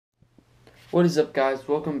What is up, guys?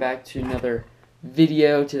 Welcome back to another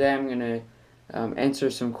video. Today I'm going to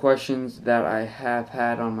answer some questions that I have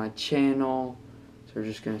had on my channel. So we're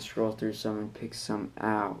just going to scroll through some and pick some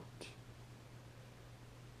out.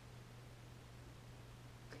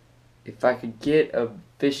 If I could get a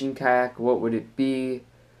fishing kayak, what would it be?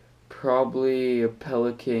 Probably a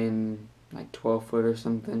Pelican, like 12 foot or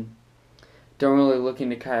something. Don't really look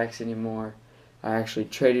into kayaks anymore. I actually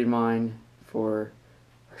traded mine for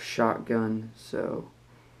a shotgun, so...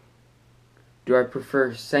 Do I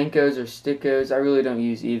prefer Senkos or Stickos? I really don't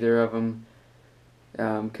use either of them,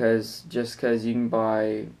 because you can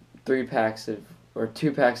buy 2 packs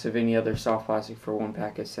of any other soft plastic for 1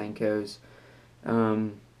 pack of Senkos.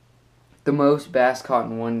 The most bass caught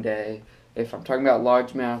in one day, if I'm talking about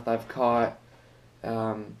largemouth, I've caught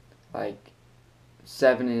like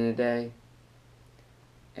 7 in a day,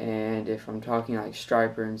 and if I'm talking like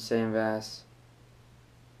striper and sand bass,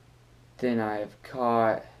 then I've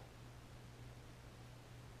caught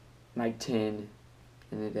like 10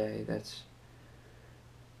 in a day. That's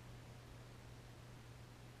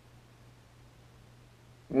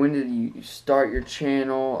when did you start your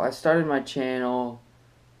channel? I started my channel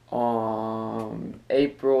on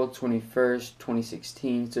April 21st,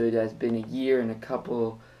 2016, so it has been a year and a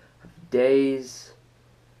couple of days.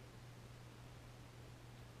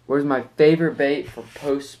 What is my favorite bait for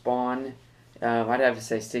post spawn? I'd have to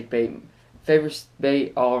say stick bait. Favorite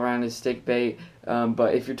bait all around is stick bait.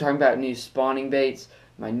 But if you're talking about new spawning baits,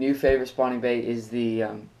 my new favorite spawning bait is the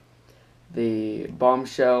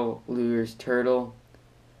Bombshell Lures Turtle.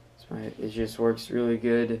 It just works really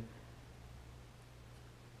good.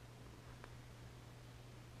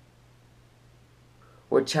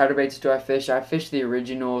 What chatterbaits do I fish? I fish the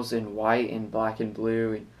originals in white and black and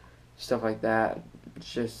blue and stuff like that.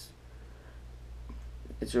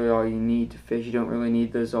 It's really all you need to fish. You don't really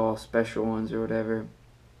need those all special ones or whatever.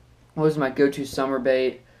 What was my go-to summer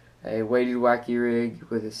bait? A weighted wacky rig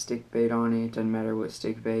with a stick bait on it. Doesn't matter what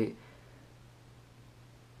stick bait.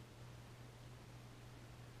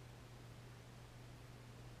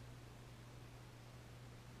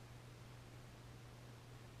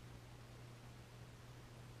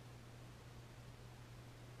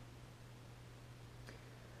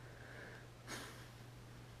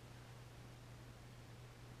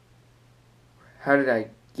 How did I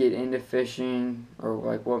get into fishing, or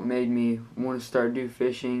like what made me want to start do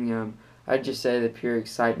fishing? I'd just say the pure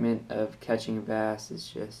excitement of catching a bass is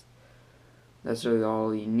just, that's really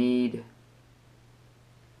all you need.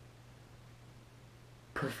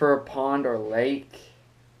 Prefer a pond or lake?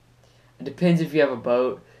 It depends if you have a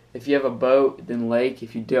boat. If you have a boat, then lake.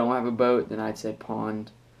 If you don't have a boat, then I'd say pond.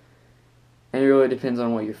 And it really depends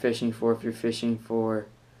on what you're fishing for. If you're fishing for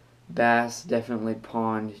bass, definitely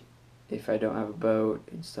pond. If I don't have a boat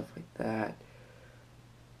and stuff like that.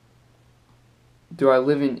 Do I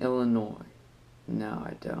live in Illinois? No,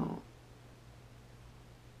 I don't.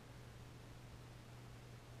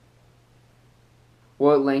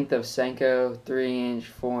 What length of Senko?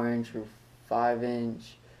 3-inch, 4-inch, or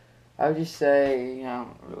 5-inch? I would just say, I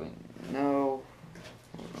don't really know.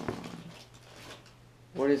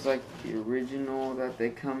 What is like the original that they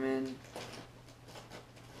come in?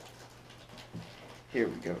 Here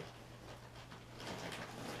we go.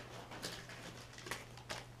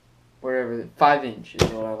 Whatever, 5-inch is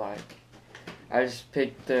what I like. I just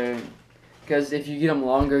picked because if you get them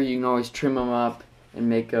longer, you can always trim them up and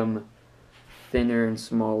make them thinner and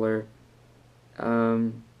smaller.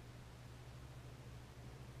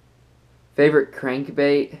 Favorite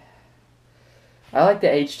crankbait? I like the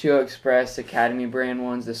H2O Express Academy brand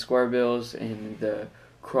ones, the square bills and the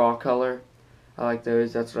craw color. I like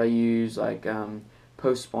those. That's what I use like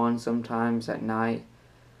post spawn sometimes at night.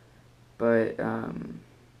 But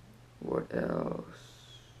what else?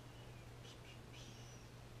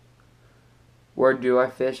 Where do I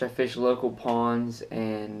fish? I fish local ponds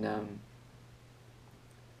and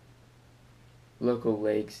local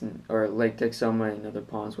lakes, or Lake Texoma and other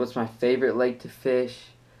ponds. What's my favorite lake to fish?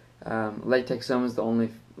 Lake Texoma is the only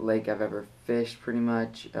lake I've ever fished, pretty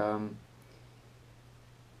much.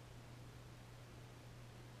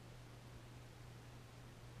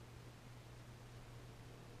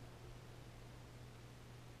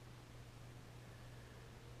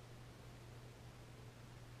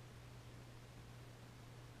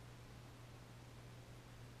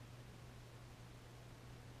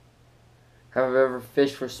 Have I ever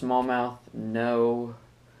fished for smallmouth? No.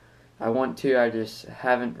 I want to, I just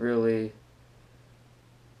haven't really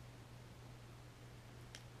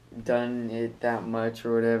done it that much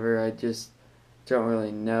or whatever. don't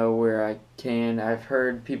really know where I can. I've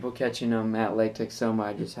heard people catching them at Lake Texoma.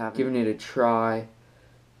 I just haven't given it a try.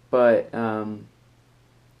 But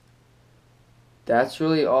that's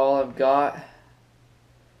really all I've got.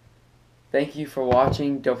 Thank you for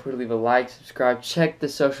watching. Don't forget to leave a like, subscribe. Check the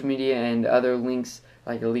social media and other links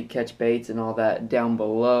like Elite Catch Baits and all that down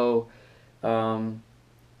below.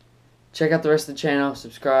 Check out the rest of the channel.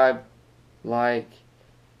 Subscribe, like,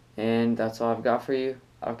 and that's all I've got for you.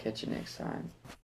 I'll catch you next time.